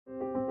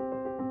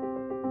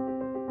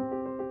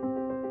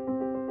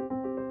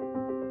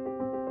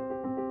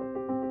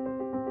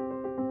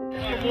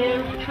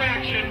more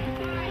traction.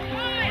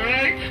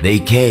 Alright? They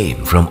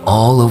came from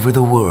all over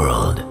the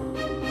world,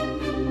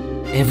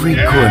 every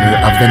corner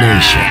of the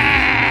nation,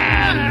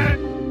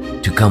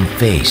 to come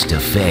face to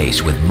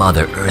face with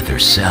Mother Earth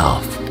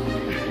herself,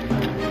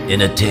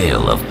 in a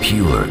tale of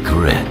pure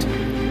grit,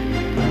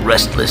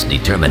 restless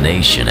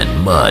determination,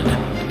 and mud.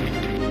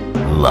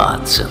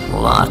 Lots and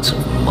lots of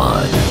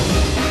mud.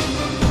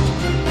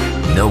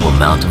 No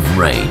amount of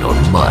rain or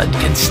mud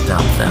can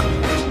stop them.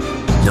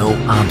 No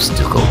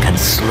obstacle can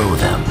slow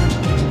them,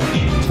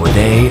 for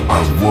they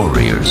are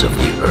warriors of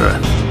the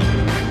earth,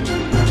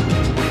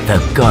 the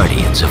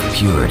guardians of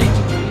purity,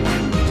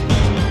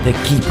 the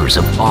keepers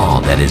of all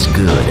that is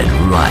good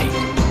and right.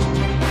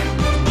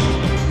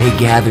 They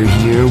gather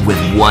here with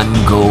one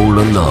goal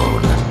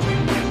alone: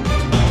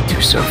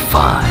 to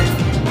survive.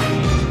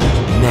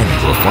 Many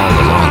will fall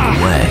along the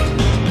way,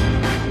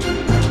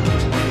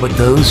 but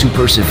those who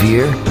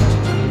persevere,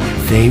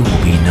 they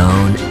will be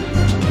known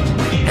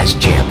as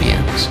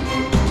champions.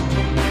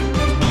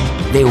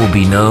 They will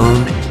be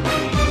known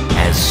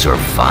as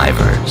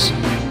survivors.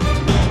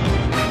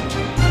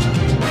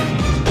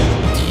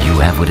 Do you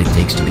have what it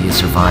takes to be a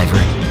survivor?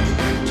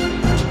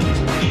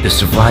 The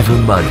Survivor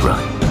Mud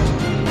Run.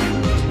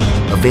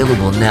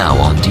 Available now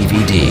on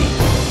DVD.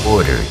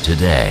 Order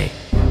today.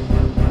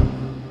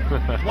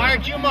 Why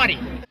aren't you muddy?